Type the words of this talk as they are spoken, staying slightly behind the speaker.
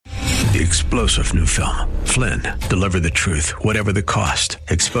The explosive new film, Flynn, deliver the truth, whatever the cost,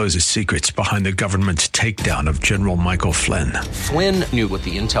 exposes secrets behind the government's takedown of General Michael Flynn. Flynn knew what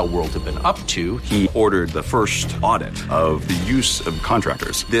the intel world had been up to. He ordered the first audit of the use of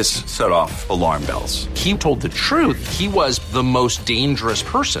contractors. This set off alarm bells. He told the truth. He was the most dangerous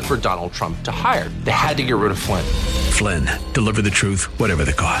person for Donald Trump to hire. They had to get rid of Flynn. Flynn, deliver the truth, whatever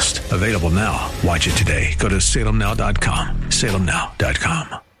the cost. Available now. Watch it today. Go to salemnow.com.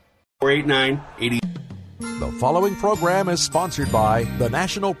 salemnow.com. 489-80. The following program is sponsored by the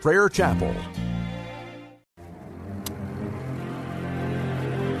National Prayer Chapel.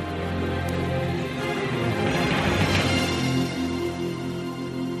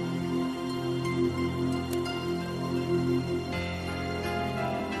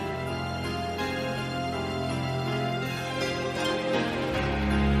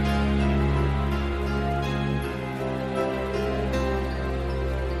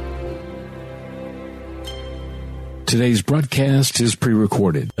 Today's broadcast is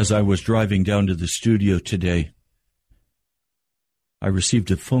pre-recorded. As I was driving down to the studio today, I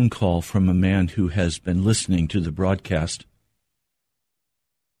received a phone call from a man who has been listening to the broadcast.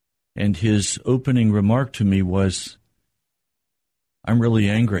 And his opening remark to me was, "I'm really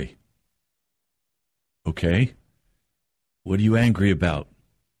angry." Okay, what are you angry about?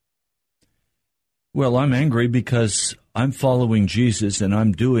 Well, I'm angry because I'm following Jesus and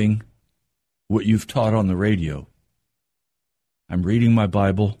I'm doing what you've taught on the radio. I'm reading my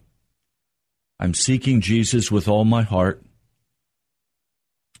Bible. I'm seeking Jesus with all my heart.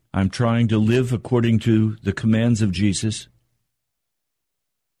 I'm trying to live according to the commands of Jesus.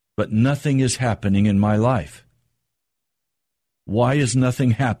 But nothing is happening in my life. Why is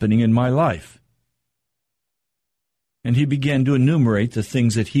nothing happening in my life? And he began to enumerate the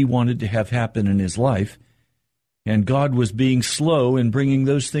things that he wanted to have happen in his life. And God was being slow in bringing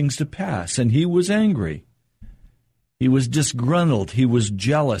those things to pass. And he was angry. He was disgruntled. He was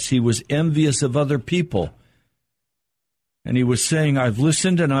jealous. He was envious of other people. And he was saying, I've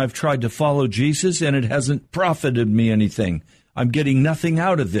listened and I've tried to follow Jesus and it hasn't profited me anything. I'm getting nothing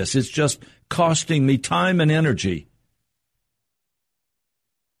out of this. It's just costing me time and energy.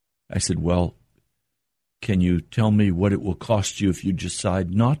 I said, well, can you tell me what it will cost you if you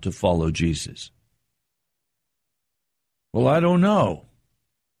decide not to follow Jesus? Well, I don't know.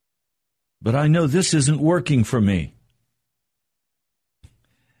 But I know this isn't working for me.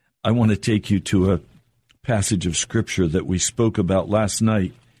 I want to take you to a passage of Scripture that we spoke about last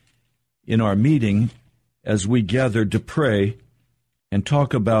night in our meeting as we gathered to pray and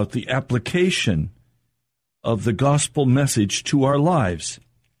talk about the application of the gospel message to our lives.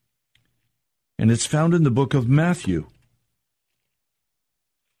 And it's found in the book of Matthew.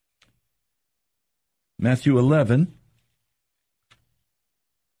 Matthew 11.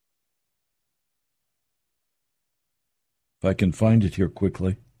 If I can find it here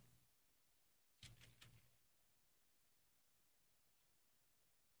quickly.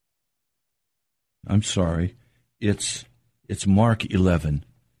 I'm sorry. It's Mark 11.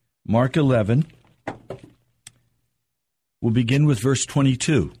 Mark 11. We'll begin with verse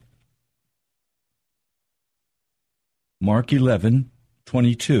 22. Mark 11,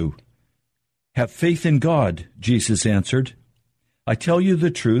 22. Have faith in God, Jesus answered. I tell you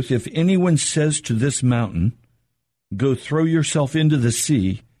the truth, if anyone says to this mountain, go throw yourself into the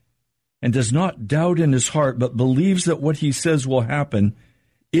sea, and does not doubt in his heart, but believes that what he says will happen,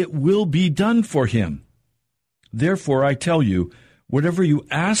 it will be done for him. Therefore, I tell you, whatever you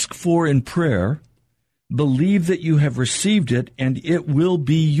ask for in prayer, believe that you have received it, and it will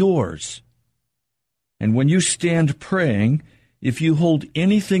be yours. And when you stand praying, if you hold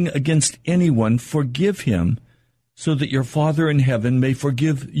anything against anyone, forgive him, so that your Father in heaven may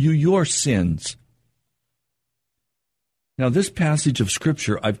forgive you your sins. Now, this passage of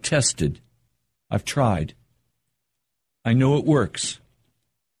Scripture I've tested. I've tried. I know it works.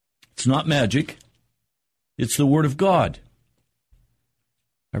 It's not magic. It's the Word of God.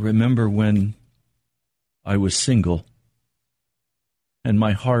 I remember when I was single and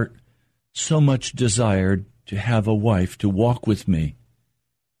my heart so much desired to have a wife to walk with me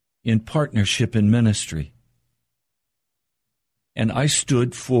in partnership in ministry. And I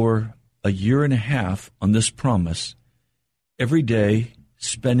stood for a year and a half on this promise, every day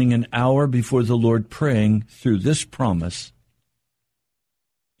spending an hour before the Lord praying through this promise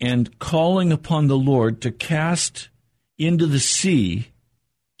and calling upon the Lord to cast into the sea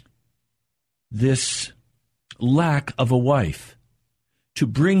this lack of a wife, to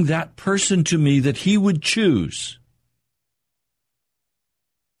bring that person to me that he would choose.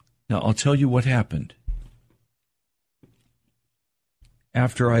 Now, I'll tell you what happened.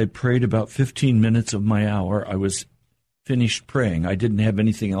 after I had prayed about 15 minutes of my hour, I was finished praying. I didn't have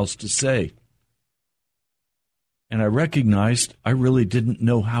anything else to say. And I recognized I really didn't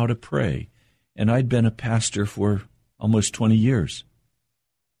know how to pray. And I'd been a pastor for almost 20 years.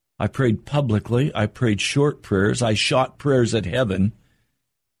 I prayed publicly. I prayed short prayers. I shot prayers at heaven.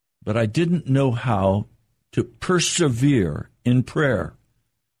 But I didn't know how to persevere in prayer.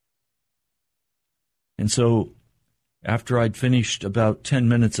 And so after I'd finished about 10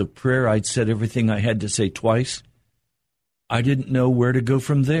 minutes of prayer, I'd said everything I had to say twice. I didn't know where to go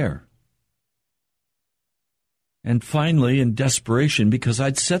from there. And finally, in desperation, because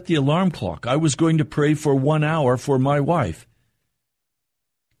I'd set the alarm clock, I was going to pray for 1 hour for my wife.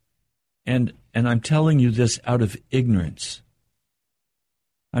 And I'm telling you this out of ignorance.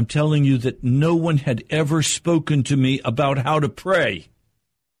 I'm telling you that no one had ever spoken to me about how to pray.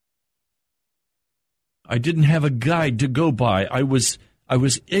 I didn't have a guide to go by. I was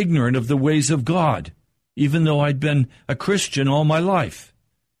ignorant of the ways of God, even though I'd been a Christian all my life.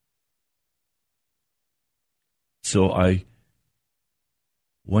 So I,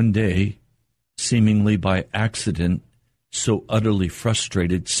 one day, seemingly by accident, so utterly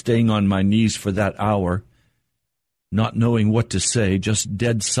frustrated, staying on my knees for that hour, not knowing what to say, just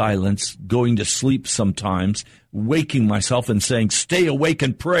dead silence, going to sleep sometimes, waking myself and saying, "Stay awake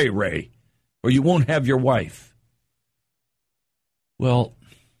and pray, Ray, or you won't have your wife." Well,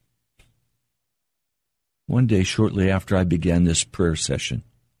 one day shortly after I began this prayer session,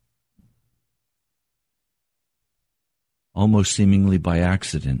 almost seemingly by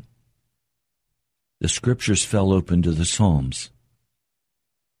accident, the scriptures fell open to the Psalms.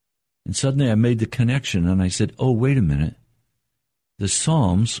 And suddenly I made the connection and I said, oh, wait a minute. The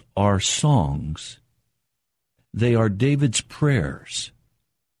Psalms are songs. They are David's prayers.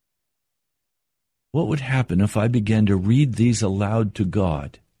 What would happen if I began to read these aloud to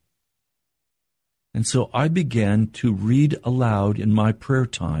God? And so I began to read aloud in my prayer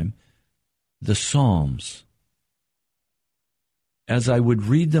time the Psalms. As I would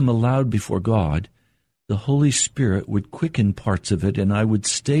read them aloud before God, the Holy Spirit would quicken parts of it, and I would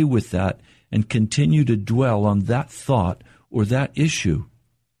stay with that and continue to dwell on that thought or that issue.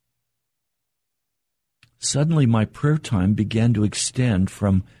 Suddenly my prayer time began to extend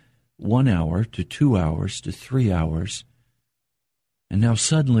from 1 hour to 2 hours to 3 hours. And now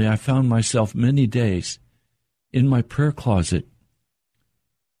suddenly I found myself many days in my prayer closet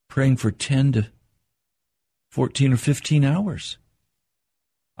praying for 10 to 14 or 15 hours.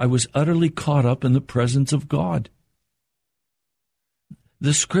 I was utterly caught up in the presence of God.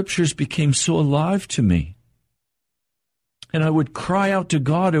 The scriptures became so alive to me. And I would cry out to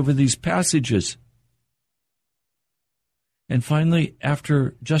God over these passages. And finally,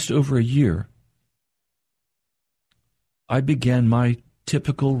 after just over a year, I began my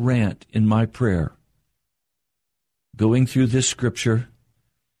typical rant in my prayer, going through this scripture,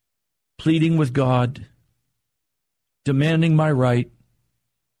 pleading with God, demanding my right,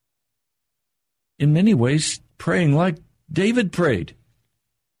 in many ways praying like David prayed.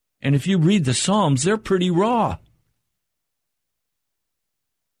 And if you read the Psalms, they're pretty raw.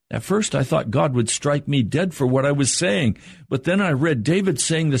 At first, I thought God would strike me dead for what I was saying, but then I read David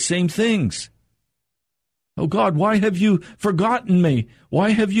saying the same things. Oh God, why have you forgotten me?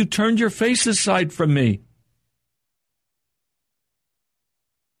 Why have you turned your face aside from me?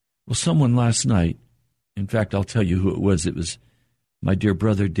 Well, someone last night, in fact, I'll tell you who it was. It was my dear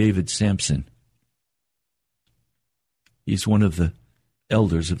brother David Sampson. He's one of the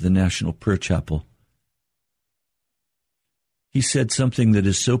elders of the National Prayer Chapel. He said something that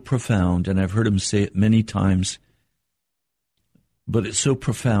is so profound, and I've heard him say it many times, but it's so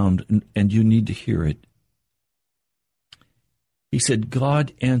profound, and you need to hear it. He said,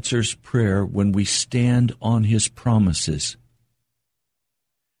 God answers prayer when we stand on His promises,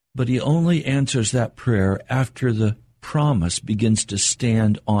 but He only answers that prayer after the promise begins to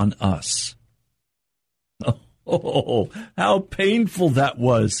stand on us. Oh, how painful that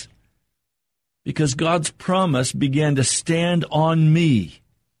was. Because God's promise began to stand on me.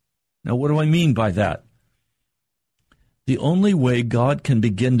 Now, what do I mean by that? The only way God can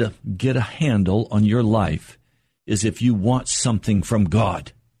begin to get a handle on your life is if you want something from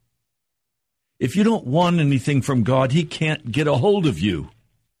God. If you don't want anything from God, He can't get a hold of you.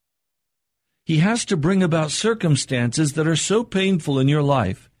 He has to bring about circumstances that are so painful in your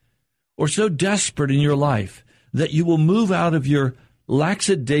life or so desperate in your life that you will move out of your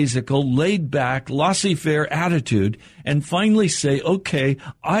lackadaisical, laid-back, laissez-faire attitude and finally say, okay,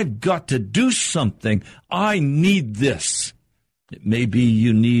 I've got to do something. I need this. It may be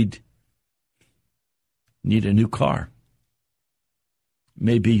you need a new car.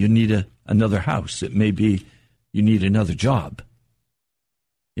 Maybe you need another house. It may be you need another job.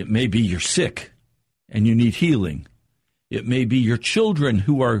 It may be you're sick and you need healing. It may be your children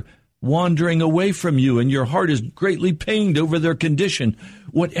who are wandering away from you and your heart is greatly pained over their condition.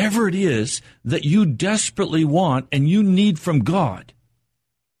 Whatever it is that you desperately want and you need from God,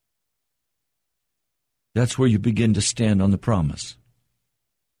 that's where you begin to stand on the promise.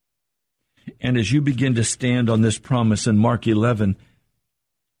 And as you begin to stand on this promise in Mark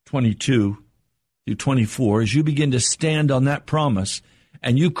 11:22 through 24, as you begin to stand on that promise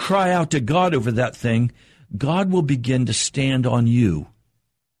and you cry out to God over that thing, God will begin to stand on you.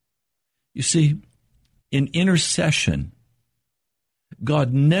 You see, in intercession,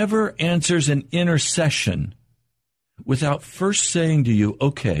 God never answers an intercession without first saying to you,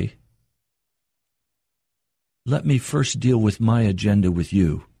 okay, let me first deal with my agenda with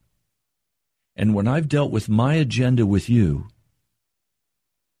you. And when I've dealt with my agenda with you,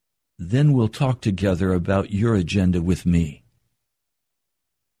 then we'll talk together about your agenda with me.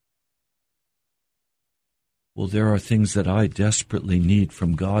 Well, there are things that I desperately need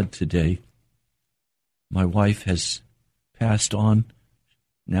from God today. My wife has passed on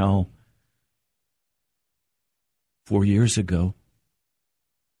now 4 years ago.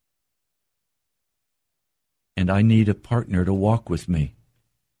 And I need a partner to walk with me.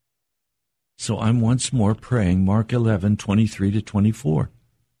 So I'm once more praying Mark 11:23 to 24.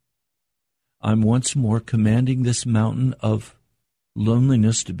 I'm once more commanding this mountain of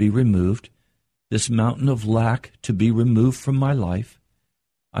loneliness to be removed, this mountain of lack to be removed from my life.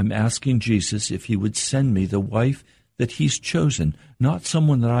 I'm asking Jesus if he would send me the wife that he's chosen, not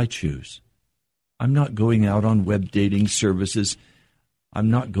someone that I choose. I'm not going out on web dating services. I'm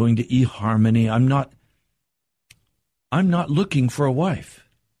not going to eHarmony. I'm not looking for a wife.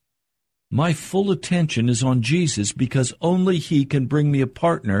 My full attention is on Jesus because only he can bring me a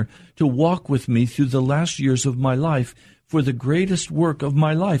partner to walk with me through the last years of my life for the greatest work of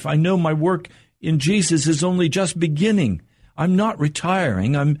my life. I know my work in Jesus is only just beginning. I'm not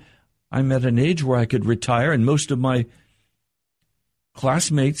retiring. I'm at an age where I could retire, and most of my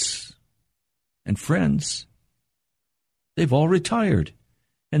classmates and friends, they've all retired.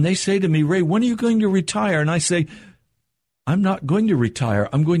 And they say to me, Ray, when are you going to retire? And I say, I'm not going to retire.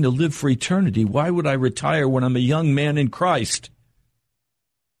 I'm going to live for eternity. Why would I retire when I'm a young man in Christ?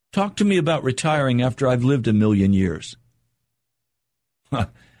 Talk to me about retiring after I've lived 1,000,000 years.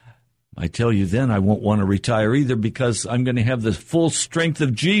 I tell you then I won't want to retire either because I'm going to have the full strength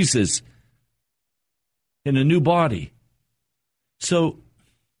of Jesus in a new body. So,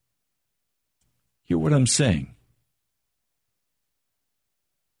 hear what I'm saying.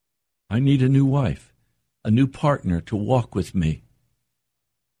 I need a new wife, a new partner to walk with me.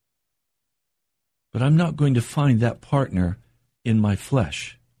 But I'm not going to find that partner in my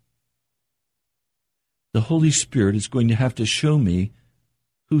flesh. The Holy Spirit is going to have to show me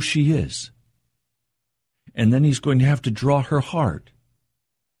who she is. And then he's going to have to draw her heart.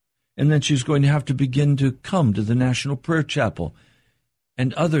 And then she's going to have to begin to come to the National Prayer Chapel.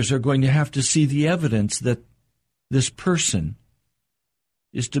 And others are going to have to see the evidence that this person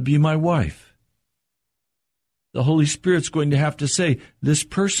is to be my wife. The Holy Spirit's going to have to say, this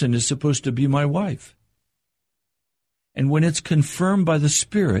person is supposed to be my wife. And when it's confirmed by the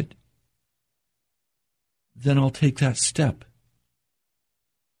Spirit, then I'll take that step.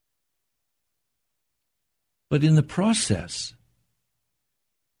 But in the process,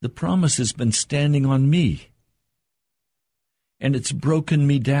 the promise has been standing on me. And it's broken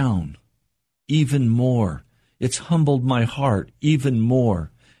me down even more. It's humbled my heart even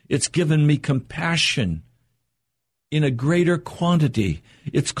more. It's given me compassion in a greater quantity.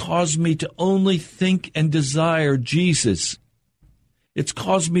 It's caused me to only think and desire Jesus. It's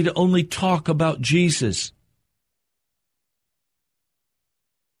caused me to only talk about Jesus.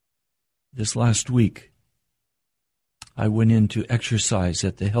 This last week, I went in to exercise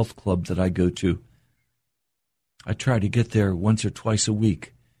at the health club that I go to. I try to get there once or twice a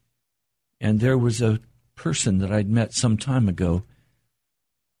week. And there was a person that I'd met some time ago,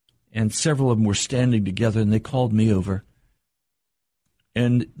 and several of them were standing together, and they called me over.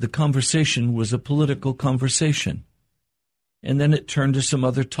 And the conversation was a political conversation. And then it turned to some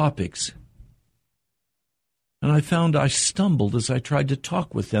other topics. And I found I stumbled as I tried to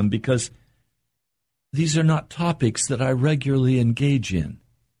talk with them because these are not topics that I regularly engage in.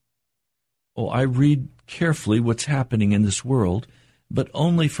 Oh, I read carefully what's happening in this world, but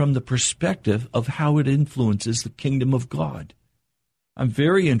only from the perspective of how it influences the kingdom of God. I'm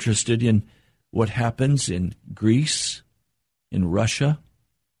very interested in what happens in Greece, in Russia,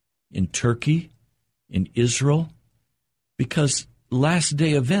 in Turkey, in Israel, because last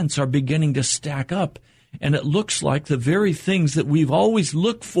day events are beginning to stack up. And it looks like the very things that we've always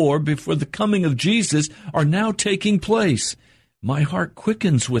looked for before the coming of Jesus are now taking place. My heart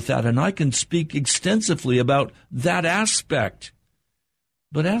quickens with that, and I can speak extensively about that aspect.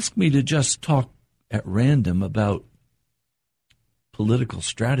 But ask me to just talk at random about political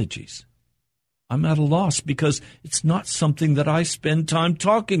strategies. I'm at a loss because it's not something that I spend time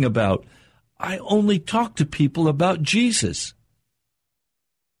talking about. I only talk to people about Jesus.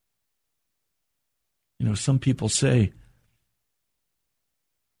 You know, some people say,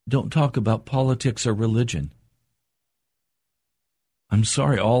 don't talk about politics or religion. I'm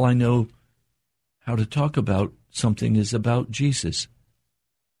sorry, all I know how to talk about something is about Jesus.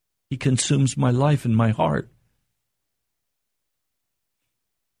 He consumes my life and my heart.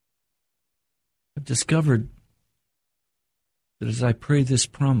 I've discovered that as I pray this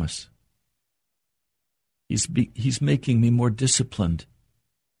promise, He's making me more disciplined.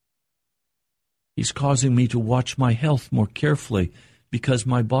 He's causing me to watch my health more carefully because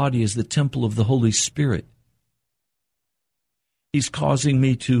my body is the temple of the Holy Spirit. He's causing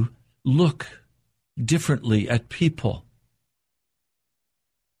me to look differently at people.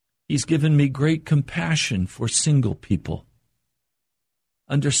 He's given me great compassion for single people,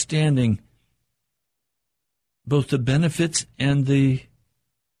 understanding both the benefits and the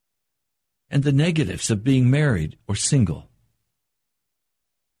negatives of being married or single.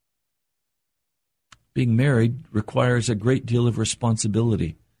 Being married requires a great deal of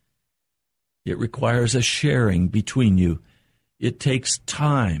responsibility. It requires a sharing between you. It takes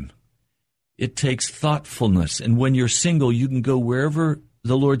time. It takes thoughtfulness. And when you're single, you can go wherever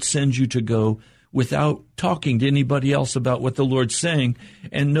the Lord sends you to go without talking to anybody else about what the Lord's saying,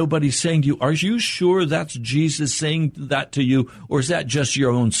 and nobody's saying to you, are you sure that's Jesus saying that to you, or is that just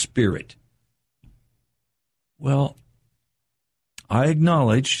your own spirit? Well, I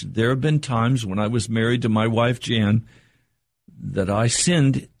acknowledge there have been times when I was married to my wife, Jan, that I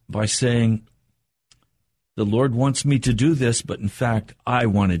sinned by saying, the Lord wants me to do this, but in fact, I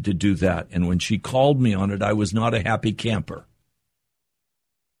wanted to do that. And when she called me on it, I was not a happy camper.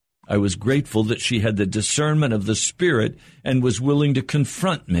 I was grateful that she had the discernment of the Spirit and was willing to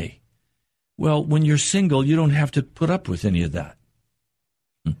confront me. Well, when you're single, you don't have to put up with any of that.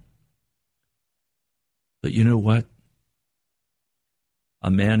 But you know what? A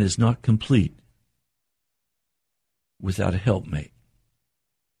man is not complete without a helpmate.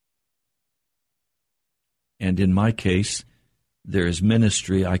 And in my case, there is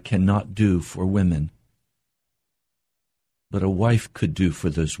ministry I cannot do for women, but a wife could do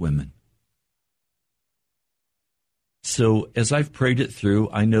for those women. So as I've prayed it through,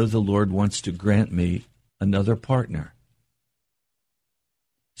 I know the Lord wants to grant me another partner.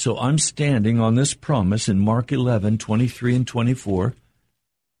 So I'm standing on this promise in Mark 11, 23 and 24.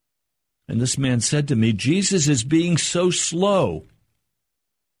 And this man said to me, Jesus is being so slow.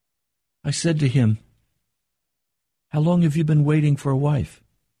 I said to him, how long have you been waiting for a wife?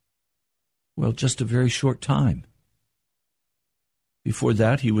 Well, just a very short time. Before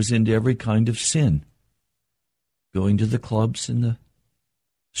that, he was into every kind of sin, going to the clubs and the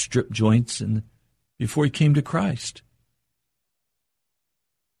strip joints, and before he came to Christ.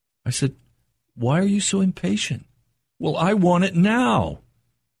 I said, why are you so impatient? Well, I want it now.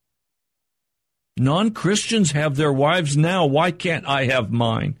 Non-Christians have their wives now. Why can't I have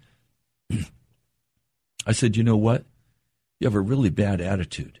mine? I said, you know what? You have a really bad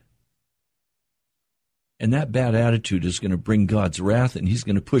attitude. And that bad attitude is going to bring God's wrath, and he's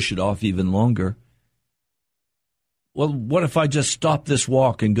going to push it off even longer. Well, what if I just stop this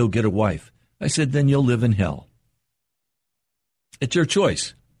walk and go get a wife? I said, then you'll live in hell. It's your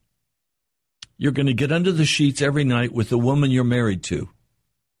choice. You're going to get under the sheets every night with the woman you're married to.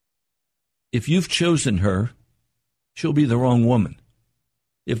 If you've chosen her, she'll be the wrong woman.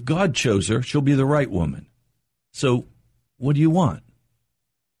 If God chose her, she'll be the right woman. So, what do you want?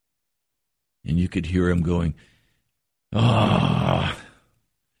 And you could hear him going, ah.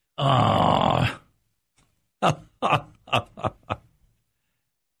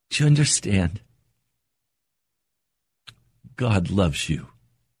 Do you understand? God loves you.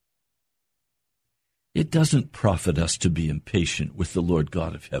 It doesn't profit us to be impatient with the Lord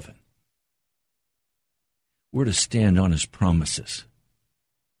God of heaven. We're to stand on his promises.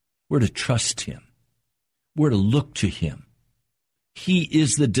 We're to trust him. We're to look to him. He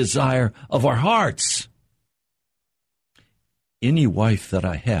is the desire of our hearts. Any wife that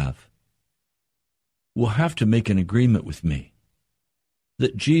I have will have to make an agreement with me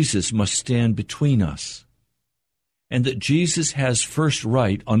that Jesus must stand between us, and that Jesus has first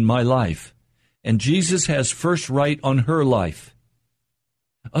right on my life, and Jesus has first right on her life.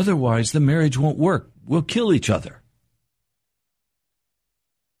 Otherwise, the marriage won't work. We'll kill each other.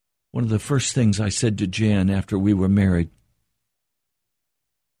 One of the first things I said to Jan after we were married,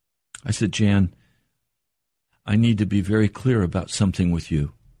 I said, Jan, I need to be very clear about something with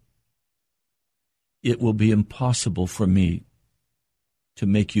you. It will be impossible for me to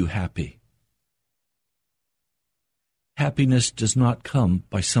make you happy. Happiness does not come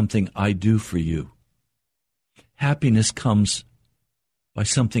by something I do for you. Happiness comes by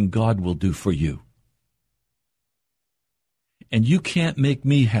something God will do for you. And you can't make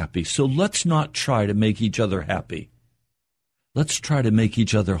me happy, so let's not try to make each other happy. Let's try to make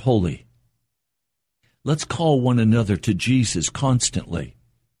each other holy. Let's call one another to Jesus constantly.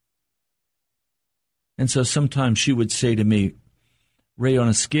 And so sometimes she would say to me, Ray, on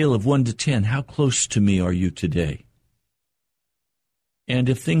a scale of 1 to 10, how close to me are you today? And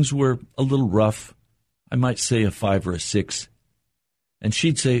if things were a little rough, I might say a 5 or a 6. And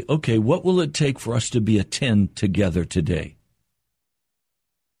she'd say, okay, what will it take for us to be a 10 together today?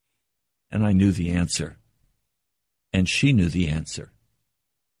 And I knew the answer. And she knew the answer.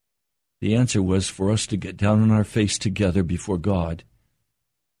 The answer was for us to get down on our face together before God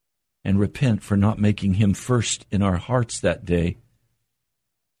and repent for not making Him first in our hearts that day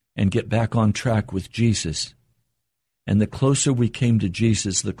and get back on track with Jesus. And the closer we came to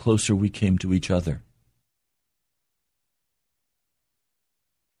Jesus, the closer we came to each other.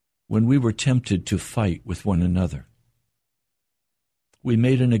 When we were tempted to fight with one another, we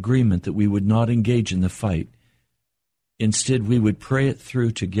made an agreement that we would not engage in the fight. Instead, we would pray it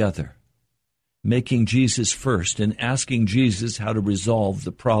through together, making Jesus first and asking Jesus how to resolve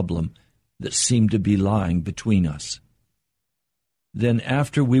the problem that seemed to be lying between us. Then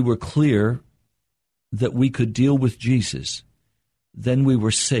after we were clear that we could deal with Jesus, then we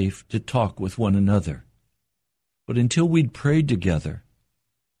were safe to talk with one another. But until we'd prayed together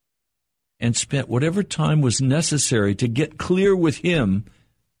and spent whatever time was necessary to get clear with Him,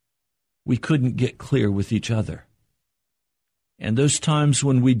 we couldn't get clear with each other. And those times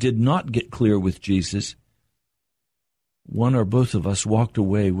when we did not get clear with Jesus, one or both of us walked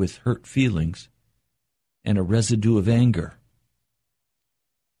away with hurt feelings and a residue of anger.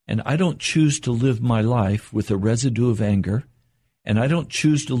 And I don't choose to live my life with a residue of anger, and I don't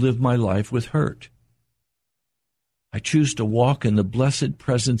choose to live my life with hurt. I choose to walk in the blessed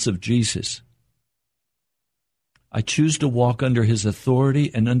presence of Jesus. I choose to walk under His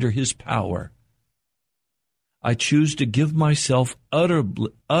authority and under His power. I choose to give myself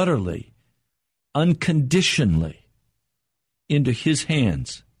utterly, unconditionally into His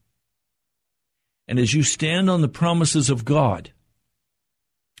hands. And as you stand on the promises of God,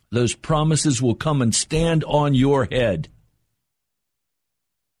 those promises will come and stand on your head.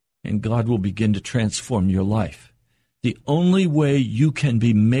 And God will begin to transform your life. The only way you can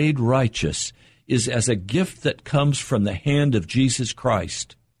be made righteous is as a gift that comes from the hand of Jesus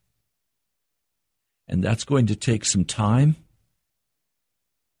Christ. And that's going to take some time,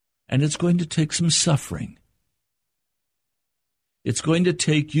 and it's going to take some suffering. It's going to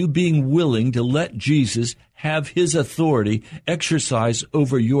take you being willing to let Jesus have His authority exercise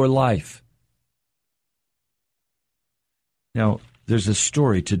over your life. Now, there's a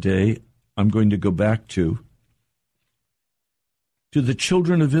story today I'm going to go back to the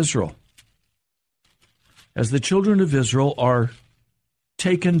children of Israel. As the children of Israel are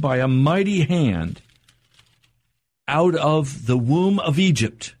taken by a mighty hand out of the womb of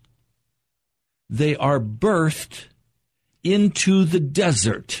Egypt, they are birthed into the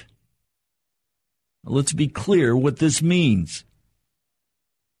desert. Let's be clear what this means.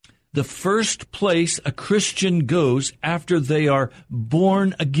 The first place a Christian goes after they are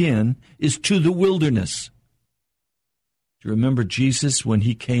born again is to the wilderness. Do you remember Jesus when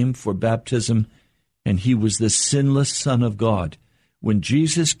He came for baptism and He was the sinless Son of God? When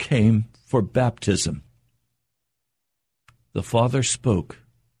Jesus came for baptism, the Father spoke,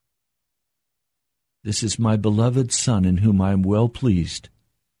 "This is my beloved Son in whom I am well pleased."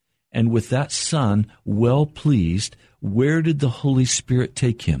 And with that Son well pleased, where did the Holy Spirit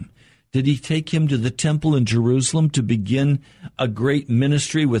take Him? Did He take Him to the temple in Jerusalem to begin a great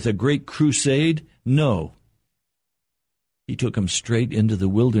ministry with a great crusade? No. He took Him straight into the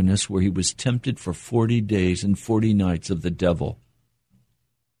wilderness where He was tempted for 40 days and 40 nights of the devil.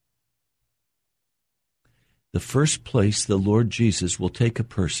 The first place the Lord Jesus will take a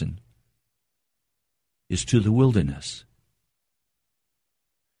person is to the wilderness.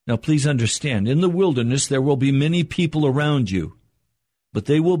 Now, please understand, in the wilderness there will be many people around you, but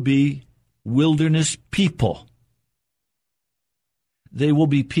they will be wilderness people. They will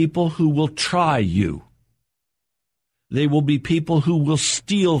be people who will try you. They will be people who will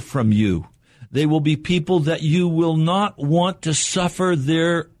steal from you. They will be people that you will not want to suffer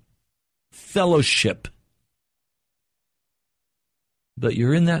their fellowship. But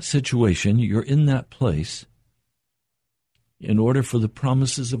you're in that situation, you're in that place, in order for the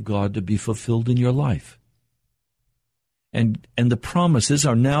promises of God to be fulfilled in your life. And the promises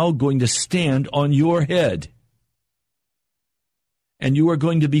are now going to stand on your head. And you are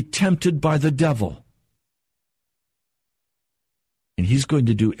going to be tempted by the devil. And he's going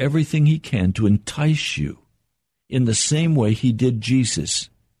to do everything he can to entice you in the same way he did Jesus.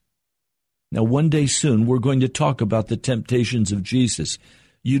 Now, one day soon, we're going to talk about the temptations of Jesus.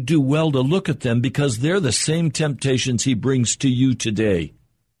 You do well to look at them because they're the same temptations he brings to you today.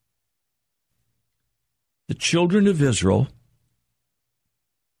 The children of Israel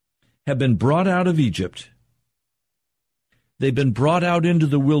have been brought out of Egypt. They've been brought out into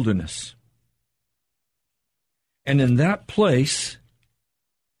the wilderness. And in that place,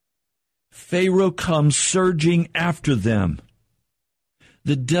 Pharaoh comes surging after them.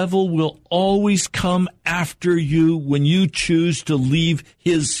 The devil will always come after you when you choose to leave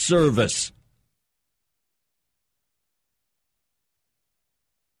his service.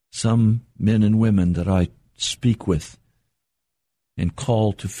 Some men and women that I speak with and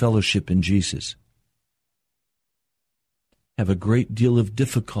call to fellowship in Jesus have a great deal of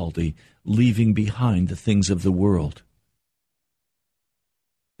difficulty leaving behind the things of the world.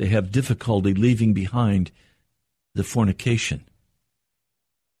 They have difficulty leaving behind the fornication,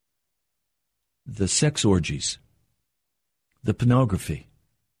 the sex orgies, the pornography,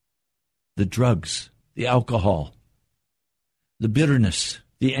 the drugs, the alcohol, the bitterness,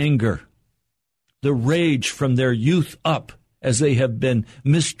 the anger, the rage from their youth up as they have been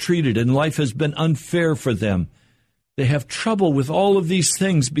mistreated and life has been unfair for them. They have trouble with all of these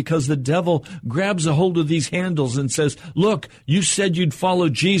things because the devil grabs a hold of these handles and says, look, you said you'd follow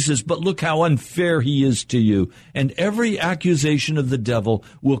Jesus, but look how unfair he is to you. And every accusation of the devil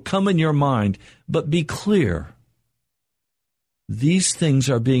will come in your mind, but be clear. These things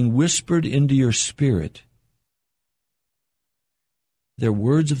are being whispered into your spirit. They're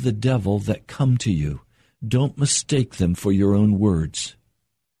words of the devil that come to you. Don't mistake them for your own words.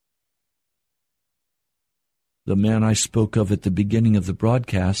 The man I spoke of at the beginning of the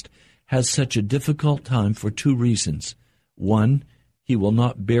broadcast has such a difficult time for two reasons. One, he will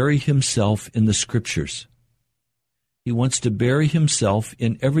not bury himself in the Scriptures. He wants to bury himself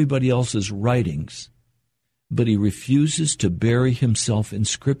in everybody else's writings, but he refuses to bury himself in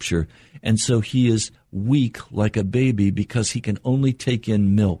Scripture, and so he is weak like a baby because he can only take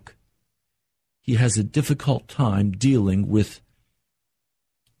in milk. He has a difficult time dealing with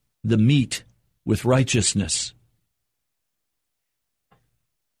the meat, with righteousness.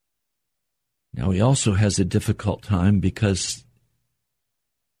 Now, he also has a difficult time because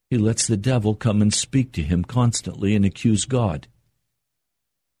he lets the devil come and speak to him constantly and accuse God.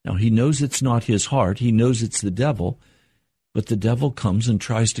 Now, he knows it's not his heart. He knows it's the devil, but the devil comes and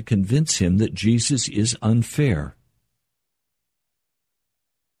tries to convince him that Jesus is unfair.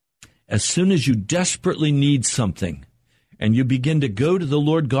 As soon as you desperately need something, and you begin to go to the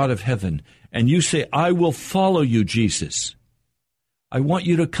Lord God of heaven, and you say, I will follow you, Jesus. I want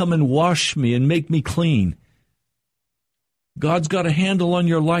you to come and wash me and make me clean. God's got a handle on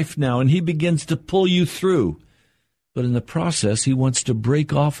your life now, and he begins to pull you through. But in the process, he wants to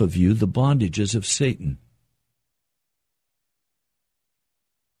break off of you the bondages of Satan.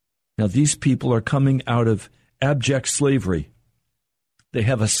 Now, these people are coming out of abject slavery. They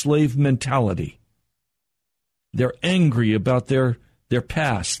have a slave mentality. They're angry about their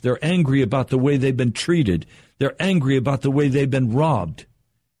past. They're angry about the way they've been treated. They're angry about the way they've been robbed.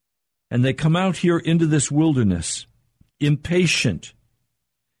 And they come out here into this wilderness, impatient.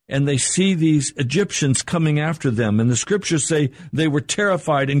 And they see these Egyptians coming after them. And the scriptures say they were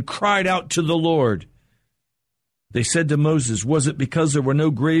terrified and cried out to the Lord. They said to Moses, was it because there were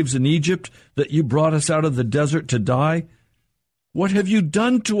no graves in Egypt that you brought us out of the desert to die? What have you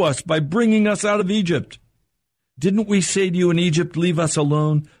done to us by bringing us out of Egypt? Didn't we say to you in Egypt, leave us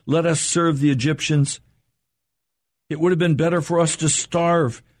alone, let us serve the Egyptians? It would have been better for us to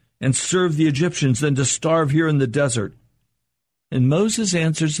starve and serve the Egyptians than to starve here in the desert. And Moses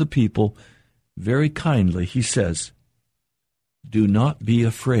answers the people very kindly. He says, do not be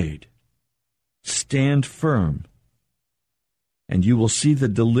afraid. Stand firm, and you will see the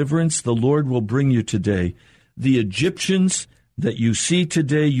deliverance the Lord will bring you today. The Egyptians that you see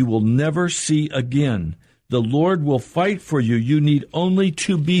today, you will never see again. The Lord will fight for you. You need only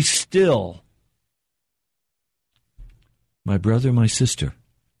to be still. My brother, my sister,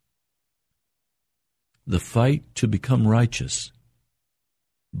 The fight to become righteous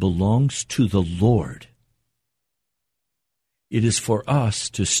belongs to the Lord. It is for us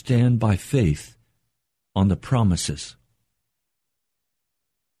to stand by faith on the promises,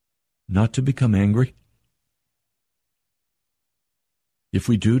 not to become angry. If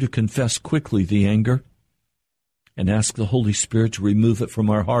we do, to confess quickly the anger and ask the Holy Spirit to remove it from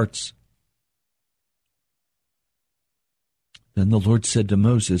our hearts. Then the Lord said to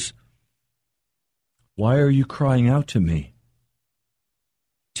Moses, "Why are you crying out to me?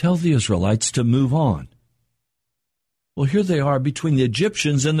 Tell the Israelites to move on." Well, here they are between the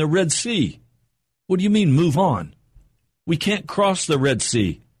Egyptians and the Red Sea. What do you mean, move on? We can't cross the Red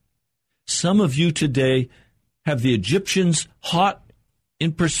Sea. Some of you today have the Egyptians hot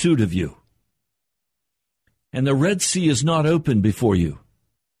in pursuit of you. And the Red Sea is not open before you.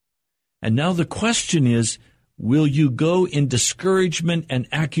 And now the question is, will you go in discouragement and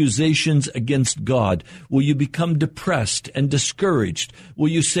accusations against God? Will you become depressed and discouraged? Will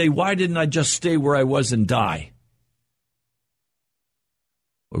you say, why didn't I just stay where I was and die?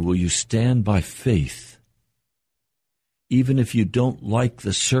 Or will you stand by faith, even if you don't like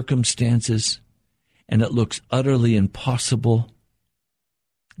the circumstances and it looks utterly impossible?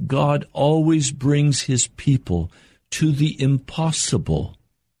 God always brings his people to the impossible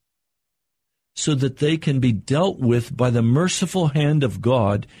so that they can be dealt with by the merciful hand of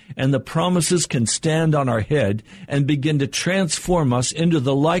God, and the promises can stand on our head and begin to transform us into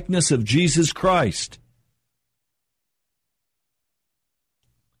the likeness of Jesus Christ.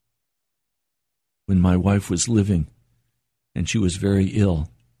 When my wife was living and she was very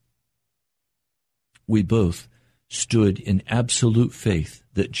ill, we both stood in absolute faith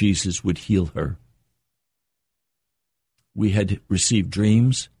that Jesus would heal her. We had received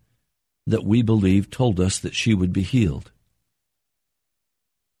dreams that we believed told us that she would be healed.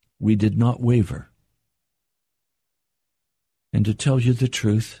 We did not waver. And to tell you the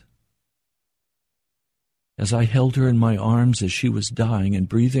truth, as I held her in my arms as she was dying and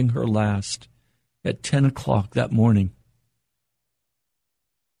breathing her last at 10 o'clock that morning,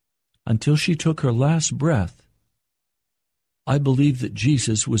 until she took her last breath, I believed that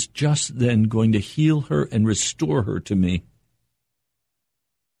Jesus was just then going to heal her and restore her to me.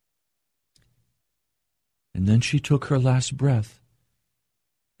 And then she took her last breath,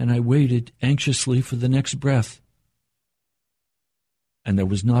 and I waited anxiously for the next breath. And there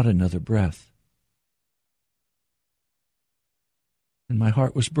was not another breath. And my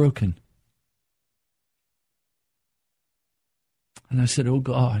heart was broken. And I said, "Oh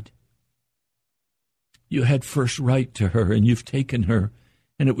God, you had first right to her, and you've taken her,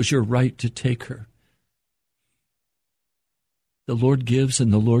 and it was your right to take her. The Lord gives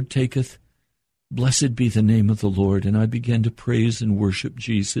and the Lord taketh. Blessed be the name of the Lord." And I began to praise and worship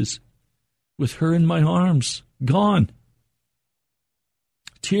Jesus with her in my arms, gone.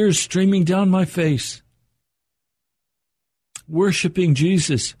 Tears streaming down my face, worshiping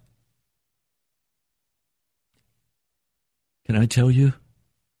Jesus. Can I tell you?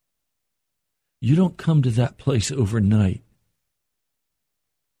 You don't come to that place overnight.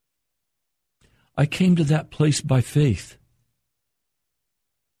 I came to that place by faith.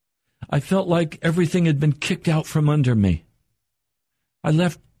 I felt like everything had been kicked out from under me.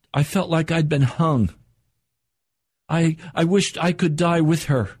 I felt like I'd been hung. I wished I could die with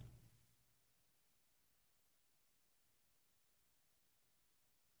her.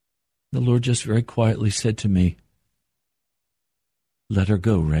 The Lord just very quietly said to me, "Let her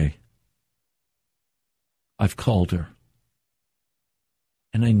go, Ray. I've called her."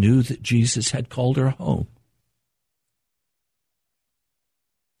 And I knew that Jesus had called her home.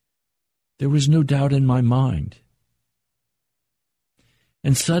 There was no doubt in my mind.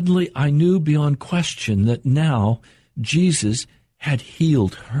 And suddenly I knew beyond question that now Jesus had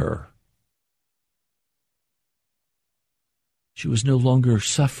healed her. She was no longer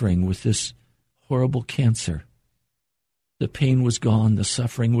suffering with this horrible cancer. The pain was gone, the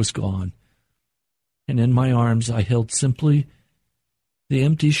suffering was gone. And in my arms I held simply the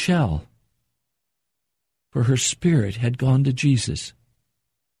empty shell, for her spirit had gone to Jesus.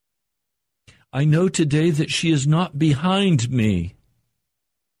 I know today that she is not behind me.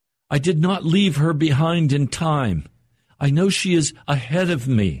 I did not leave her behind in time. I know she is ahead of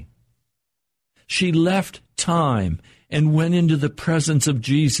me. She left time and went into the presence of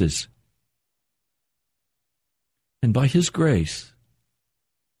Jesus. And by his grace,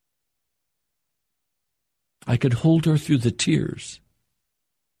 I could hold her through the tears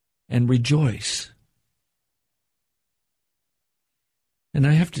and rejoice. And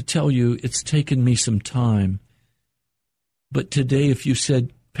I have to tell you, it's taken me some time. But today, if you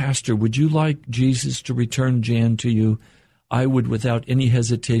said, Pastor, would you like Jesus to return Jan to you? I would, without any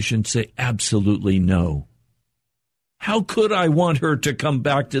hesitation, say absolutely no. How could I want her to come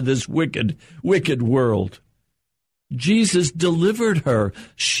back to this wicked, wicked world? Jesus delivered her.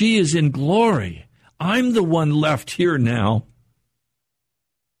 She is in glory. I'm the one left here now.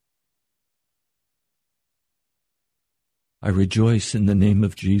 I rejoice in the name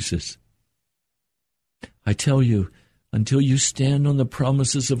of Jesus. I tell you, until you stand on the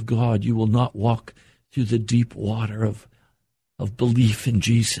promises of God, you will not walk through the deep water of belief in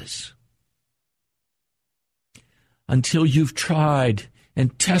Jesus. Until you've tried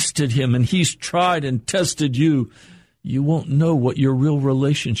and tested him and he's tried and tested you, you won't know what your real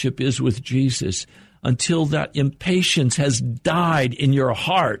relationship is with Jesus. Until that impatience has died in your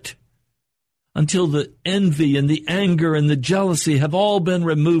heart, until the envy and the anger and the jealousy have all been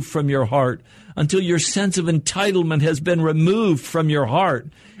removed from your heart, until your sense of entitlement has been removed from your heart.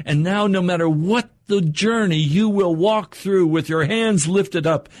 And now, no matter what the journey, you will walk through with your hands lifted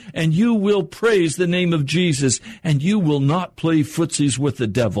up, and you will praise the name of Jesus, and you will not play footsies with the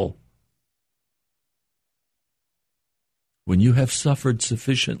devil. When you have suffered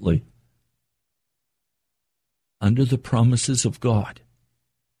sufficiently under the promises of God,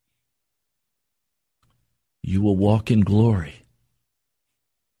 you will walk in glory.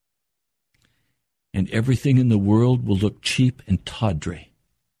 And everything in the world will look cheap and tawdry.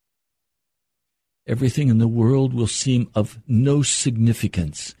 Everything in the world will seem of no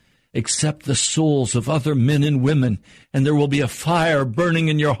significance except the souls of other men and women. And there will be a fire burning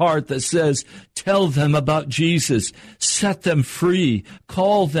in your heart that says, tell them about Jesus. Set them free.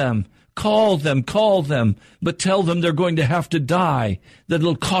 Call them. Call them, but tell them they're going to have to die, that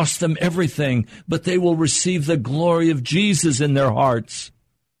it'll cost them everything, but they will receive the glory of Jesus in their hearts.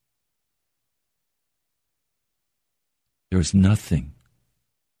 There is nothing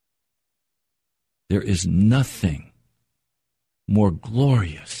more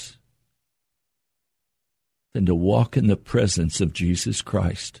glorious than to walk in the presence of Jesus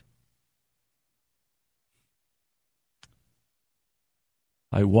Christ.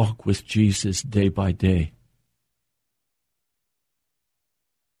 I walk with Jesus day by day.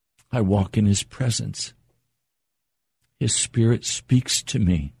 I walk in his presence. His Spirit speaks to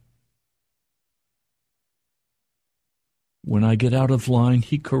me. When I get out of line,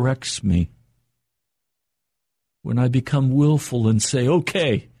 he corrects me. When I become willful and say,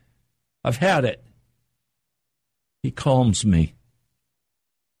 okay, I've had it, he calms me.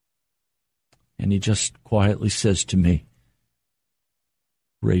 And he just quietly says to me,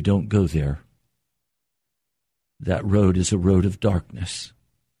 Ray, don't go there. That road is a road of darkness.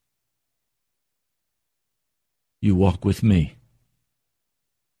 You walk with me.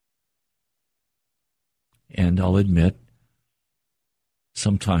 And I'll admit,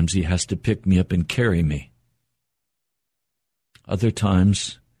 sometimes he has to pick me up and carry me. Other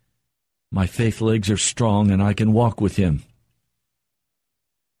times, my faith legs are strong and I can walk with him.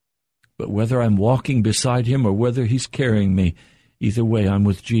 But whether I'm walking beside him or whether he's carrying me, either way, I'm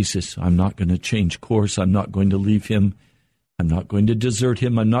with Jesus. I'm not going to change course. I'm not going to leave him. I'm not going to desert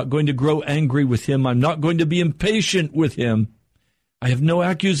him. I'm not going to grow angry with him. I'm not going to be impatient with him. I have no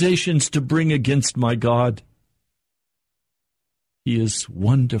accusations to bring against my God. He is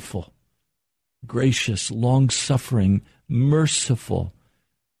wonderful, gracious, long-suffering, merciful.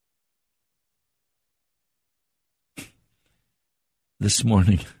 This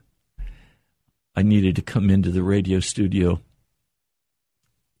morning, I needed to come into the radio studio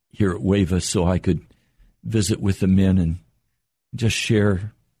here at WAVA so I could visit with the men and just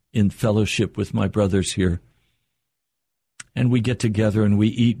share in fellowship with my brothers here. And we get together and we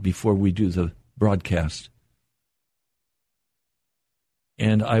eat before we do the broadcast.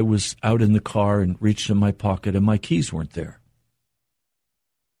 And I was out in the car and reached in my pocket and my keys weren't there.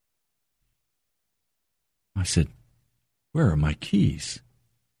 I said, where are my keys?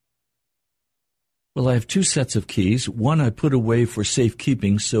 Well, I have two sets of keys. One I put away for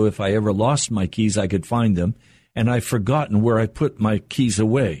safekeeping, so if I ever lost my keys, I could find them. And I've forgotten where I put my keys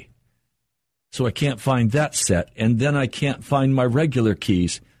away. So I can't find that set. And then I can't find my regular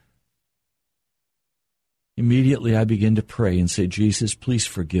keys. Immediately I began to pray and say, Jesus, please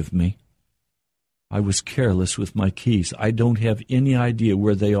forgive me. I was careless with my keys. I don't have any idea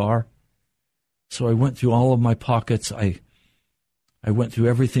where they are. So I went through all of my pockets. I went through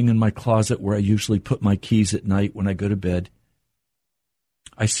everything in my closet where I usually put my keys at night when I go to bed.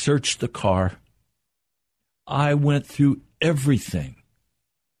 I searched the car. I went through everything,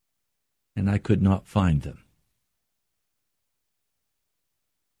 and I could not find them.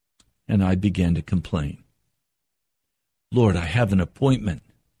 And I began to complain. Lord, I have an appointment.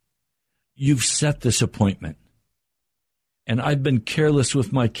 you've set this appointment, and I've been careless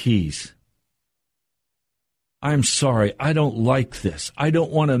with my keys. I'm sorry. I don't like this. I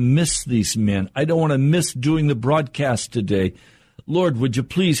don't want to miss these men. I don't want to miss doing the broadcast today. Lord, would you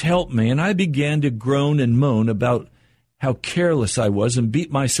please help me? And I began to groan and moan about how careless I was and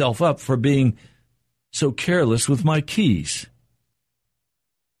beat myself up for being so careless with my keys.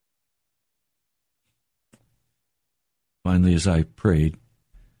 Finally, as I prayed,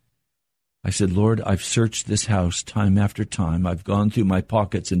 I said, Lord, I've searched this house time after time. I've gone through my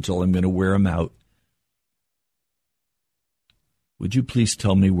pockets until I'm going to wear them out. Would you please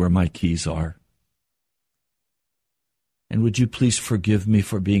tell me where my keys are? And would you please forgive me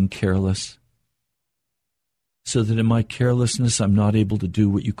for being careless, so that in my carelessness I'm not able to do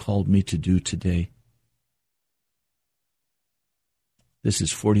what you called me to do today? This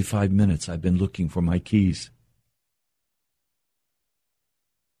is 45 minutes I've been looking for my keys.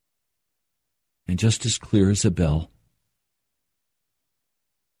 And just as clear as a bell,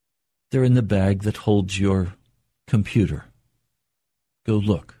 they're in the bag that holds your computer. Go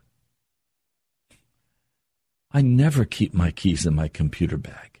look. I never keep my keys in my computer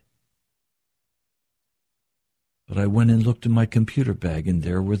bag. But I went and looked in my computer bag, and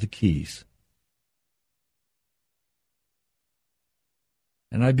there were the keys.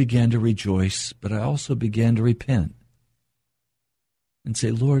 And I began to rejoice, but I also began to repent and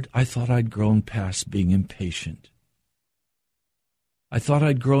say, Lord, I thought I'd grown past being impatient. I thought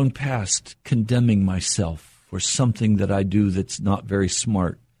I'd grown past condemning myself for something that I do that's not very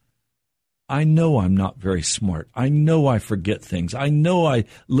smart. I know I'm not very smart. I know I forget things. I know I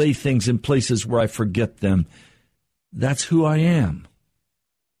lay things in places where I forget them. That's who I am.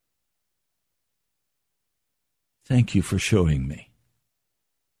 Thank you for showing me.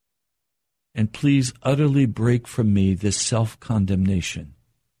 And please utterly break from me this self-condemnation.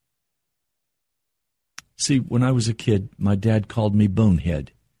 See, when I was a kid, my dad called me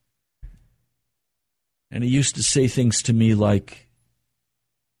bonehead. And he used to say things to me like,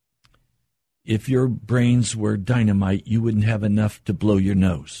 if your brains were dynamite, you wouldn't have enough to blow your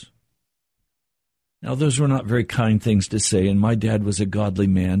nose. Now, those were not very kind things to say, and my dad was a godly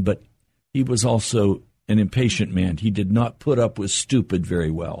man, but he was also an impatient man. He did not put up with stupid very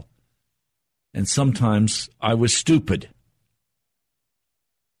well. And sometimes I was stupid.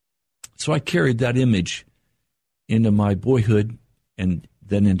 So I carried that image into my boyhood and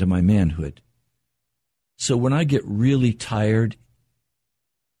then into my manhood. So when I get really tired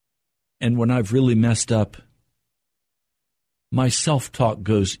and when I've really messed up, my self-talk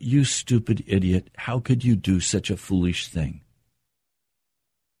goes, you stupid idiot, how could you do such a foolish thing?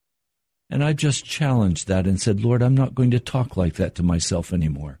 And I just challenged that and said, Lord, I'm not going to talk like that to myself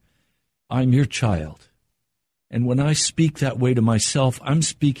anymore. I'm your child. And when I speak that way to myself, I'm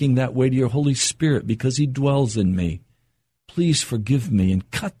speaking that way to your Holy Spirit because he dwells in me. Please forgive me and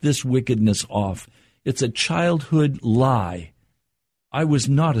cut this wickedness off. It's a childhood lie. I was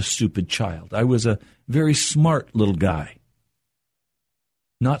not a stupid child. I was a very smart little guy.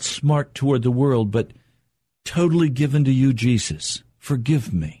 Not smart toward the world, but totally given to you, Jesus.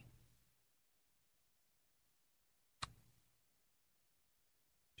 Forgive me.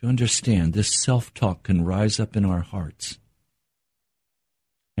 To understand, this self-talk can rise up in our hearts,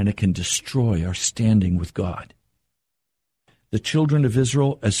 and it can destroy our standing with God. The children of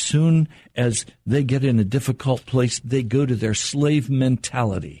Israel, as soon as they get in a difficult place, they go to their slave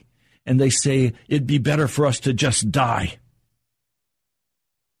mentality, and they say, it'd be better for us to just die.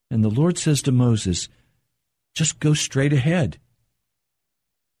 And the Lord says to Moses, just go straight ahead.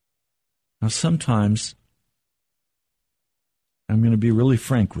 Now, sometimes, I'm going to be really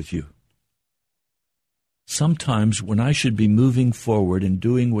frank with you. Sometimes when I should be moving forward and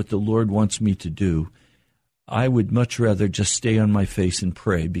doing what the Lord wants me to do, I would much rather just stay on my face and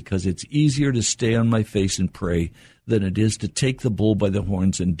pray, because it's easier to stay on my face and pray than it is to take the bull by the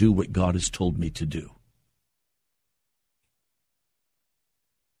horns and do what God has told me to do.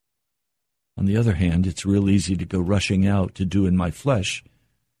 On the other hand, it's real easy to go rushing out to do in my flesh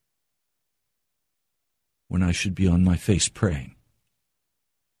when I should be on my face praying.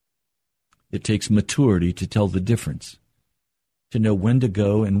 It takes maturity to tell the difference, to know when to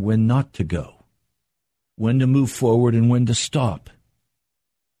go and when not to go, when to move forward and when to stop.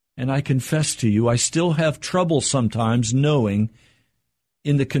 And I confess to you, I still have trouble sometimes knowing,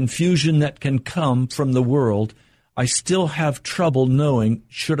 in the confusion that can come from the world, I still have trouble knowing,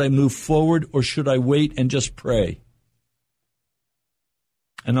 should I move forward or should I wait and just pray?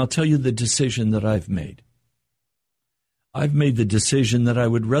 And I'll tell you the decision that I've made. I've made the decision that I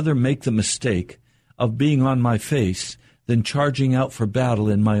would rather make the mistake of being on my face than charging out for battle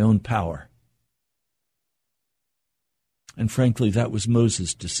in my own power. And frankly, that was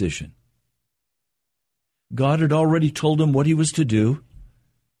Moses' decision. God had already told him what he was to do,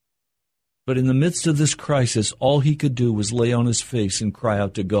 but in the midst of this crisis, all he could do was lay on his face and cry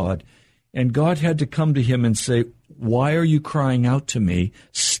out to God. And God had to come to him and say, why are you crying out to me?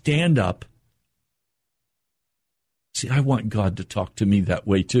 Stand up. See, I want God to talk to me that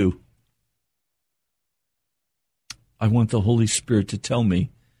way too. I want the Holy Spirit to tell me,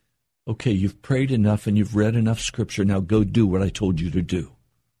 okay, you've prayed enough and you've read enough Scripture, now go do what I told you to do.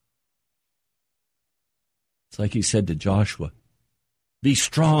 It's like he said to Joshua, be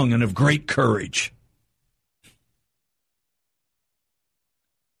strong and of great courage.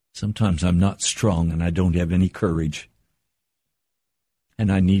 Sometimes I'm not strong and I don't have any courage.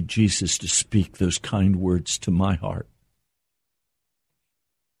 And I need Jesus to speak those kind words to my heart.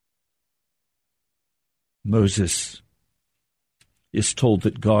 Moses is told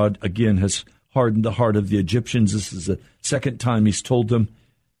that God, again, has hardened the heart of the Egyptians. This is the second time he's told them.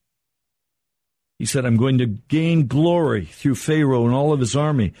 He said, I'm going to gain glory through Pharaoh and all of his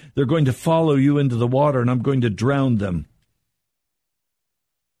army. They're going to follow you into the water, and I'm going to drown them.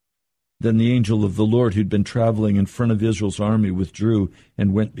 Then the angel of the Lord, who'd been traveling in front of Israel's army, withdrew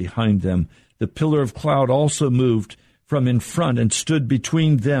and went behind them. The pillar of cloud also moved from in front and stood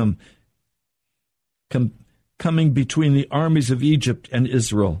between them, coming between the armies of Egypt and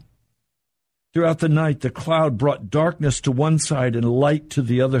Israel. Throughout the night, the cloud brought darkness to one side and light to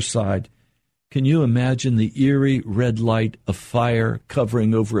the other side. Can you imagine the eerie red light of fire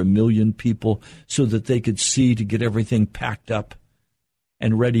covering over 1 million people so that they could see to get everything packed up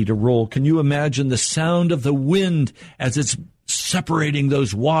and ready to roll? Can you imagine the sound of the wind as it's separating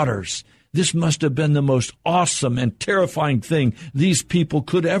those waters? This must have been the most awesome and terrifying thing these people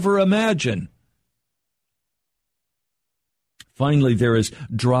could ever imagine. Finally, there is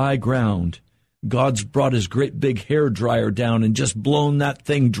dry ground. God's brought his great big hair dryer down and just blown that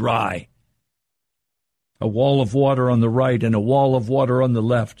thing dry. A wall of water on the right and a wall of water on the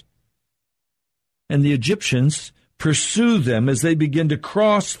left. And the Egyptians pursue them as they begin to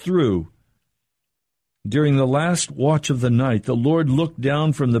cross through. During the last watch of the night, the Lord looked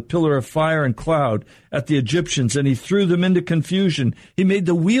down from the pillar of fire and cloud at the Egyptians, and he threw them into confusion. He made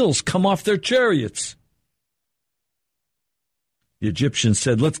the wheels come off their chariots. The Egyptians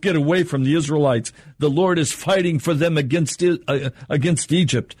said, let's get away from the Israelites. The Lord is fighting for them against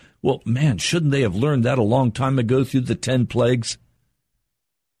Egypt. Well, man, shouldn't they have learned that a long time ago through the 10 plagues?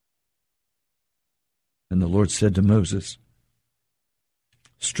 And the Lord said to Moses,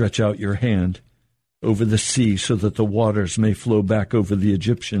 stretch out your hand over the sea so that the waters may flow back over the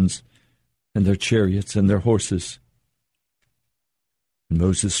Egyptians and their chariots and their horses. And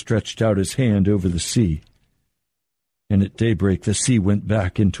Moses stretched out his hand over the sea. And at daybreak, the sea went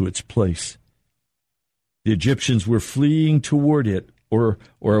back into its place. The Egyptians were fleeing toward it, or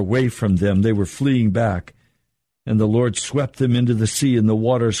away from them. They were fleeing back. And the Lord swept them into the sea, and the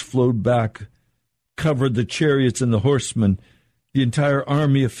waters flowed back, covered the chariots and the horsemen, the entire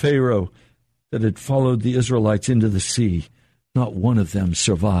army of Pharaoh that had followed the Israelites into the sea. Not one of them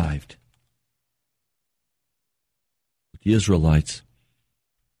survived. But the Israelites,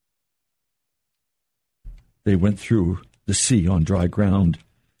 they went through the sea on dry ground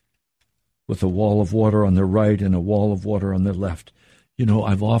with a wall of water on their right and a wall of water on their left. You know,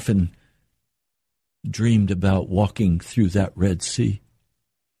 I've often dreamed about walking through that Red Sea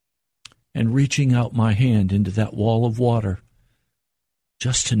and reaching out my hand into that wall of water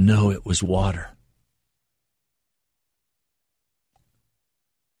just to know it was water.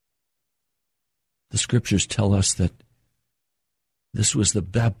 The Scriptures tell us that this was the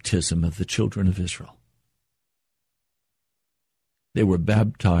baptism of the children of Israel. They were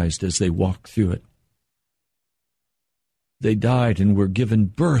baptized as they walked through it. They died and were given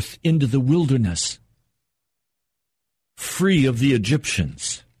birth into the wilderness, free of the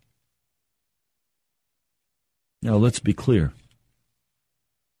Egyptians. Now, let's be clear.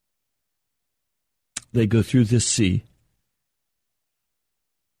 They go through this sea.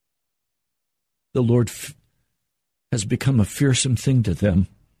 The Lord has become a fearsome thing to them.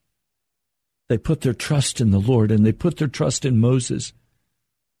 They put their trust in the Lord, and they put their trust in Moses.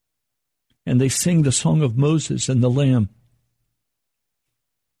 And they sing the song of Moses and the Lamb.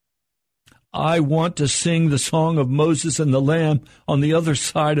 I want to sing the song of Moses and the Lamb on the other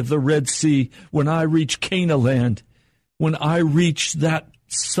side of the Red Sea when I reach Canaan land, when I reach that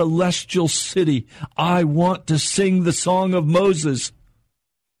celestial city. I want to sing the song of Moses.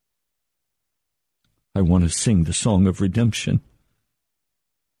 I want to sing the song of redemption.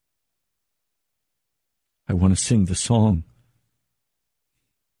 I want to sing the song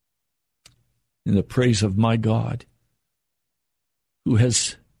in the praise of my God, who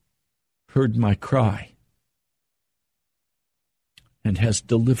has heard my cry and has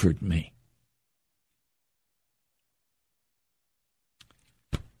delivered me.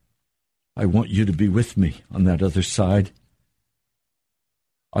 I want you to be with me on that other side.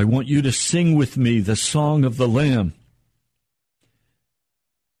 I want you to sing with me the song of the Lamb.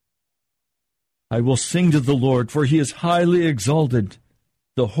 I will sing to the Lord, for he is highly exalted.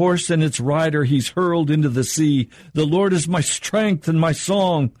 The horse and its rider he's hurled into the sea. The Lord is my strength and my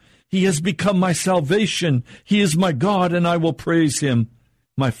song. He has become my salvation. He is my God, and I will praise him.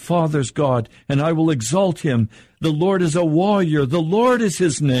 My Father's God, and I will exalt him. The Lord is a warrior. The Lord is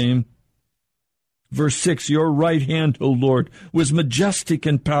his name. Verse 6, your right hand, O Lord, was majestic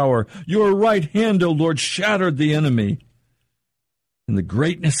in power. Your right hand, O Lord, shattered the enemy. In the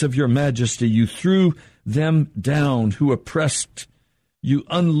greatness of your majesty, you threw them down who oppressed. You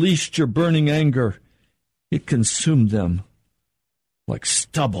unleashed your burning anger. It consumed them like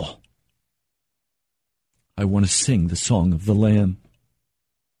stubble. I want to sing the song of the Lamb.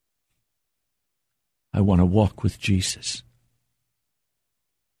 I want to walk with Jesus.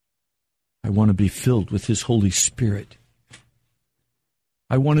 I want to be filled with his Holy Spirit.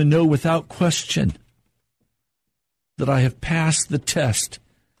 I want to know without question that I have passed the test,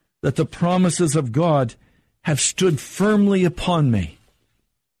 that the promises of God have stood firmly upon me,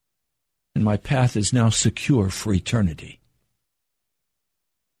 and my path is now secure for eternity.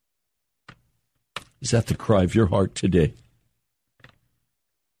 Is that the cry of your heart today?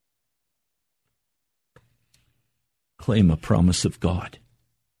 Claim a promise of God.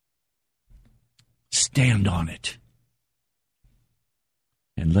 Stand on it.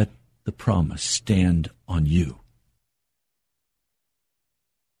 And let the promise stand on you.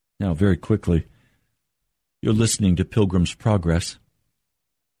 Now, very quickly, you're listening to Pilgrim's Progress.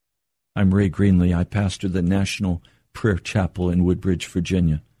 I'm Ray Greenlee. I pastor the National Prayer Chapel in Woodbridge,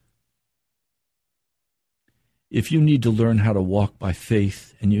 Virginia. If you need to learn how to walk by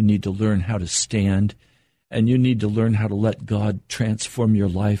faith, and you need to learn how to stand, and you need to learn how to let God transform your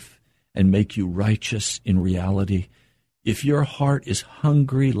life and make you righteous in reality, if your heart is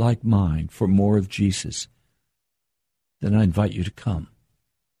hungry like mine for more of Jesus, then I invite you to come.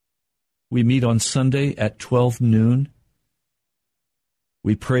 We meet on Sunday at 12 noon.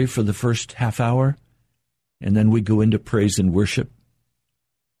 We pray for the first half hour, and then we go into praise and worship.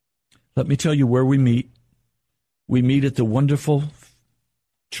 Let me tell you where we meet. We meet at the wonderful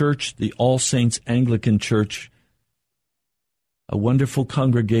church, the All Saints Anglican Church, a wonderful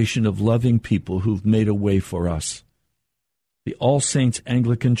congregation of loving people who've made a way for us. The All Saints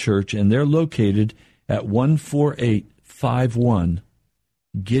Anglican Church, and they're located at 14851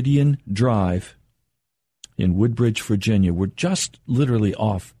 Gideon Drive in Woodbridge, Virginia. We're just literally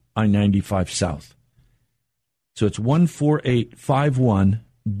off I-95 South. So it's 14851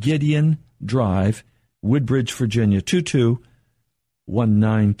 Gideon Drive, Woodbridge, Virginia,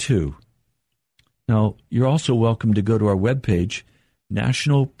 22192. Now, you're also welcome to go to our webpage,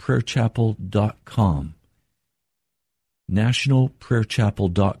 nationalprayerchapel.com.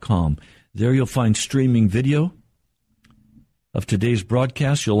 nationalprayerchapel.com. There you'll find streaming video of today's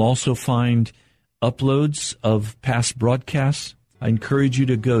broadcast. You'll also find uploads of past broadcasts. I encourage you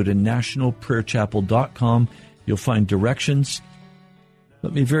to go to nationalprayerchapel.com. You'll find directions.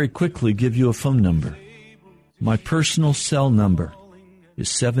 Let me very quickly give you a phone number. My personal cell number is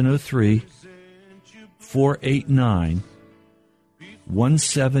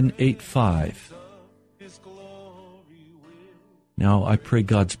 703-489-1785. Now, I pray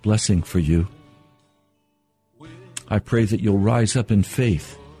God's blessing for you. I pray that you'll rise up in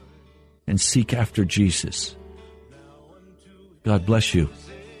faith and seek after Jesus. God bless you.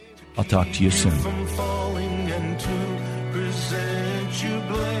 I'll talk to you soon. From falling and to present you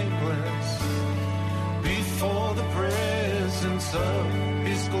blameless before the presence of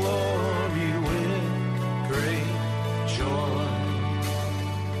His glory with great joy,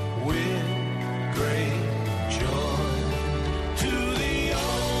 with great joy. To the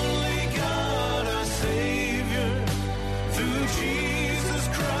only God, our Savior, through Jesus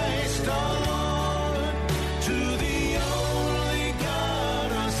Christ our Lord. To the only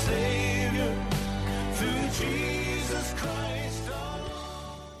God, our Savior, through Jesus Christ our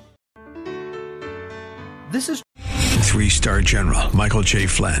Lord. This is 3-star general Michael J.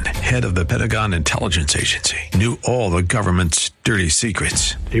 Flynn, head of the Pentagon Intelligence Agency, knew all the government's dirty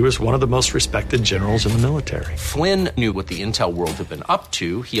secrets. He was one of the most respected generals in the military. Flynn knew what the intel world had been up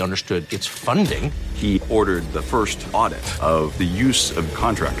to. He understood its funding. He ordered the first audit of the use of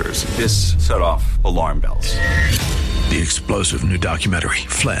contractors. This set off alarm bells. The explosive new documentary,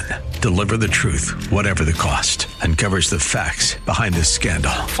 Flynn, Deliver the Truth, Whatever the Cost, uncovers the facts behind this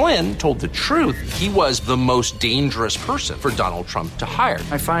scandal. Flynn told the truth. He was the most dangerous person for Donald Trump to hire.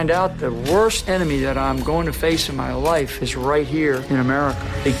 I find out the worst enemy that I'm going to face in my life is right here in America.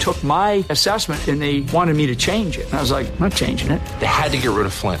 They took my assessment and they wanted me to change it. And I was like, I'm not changing it. They had to get rid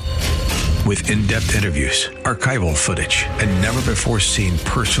of Flynn. With in-depth interviews, archival footage, and never-before-seen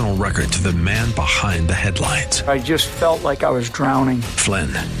personal records of the man behind the headlines. I just felt like I was drowning. Flynn,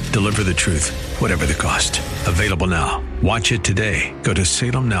 Deliver the Truth, Whatever the Cost. Available now. Watch it today. Go to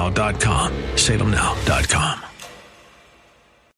salemnow.com. salemnow.com.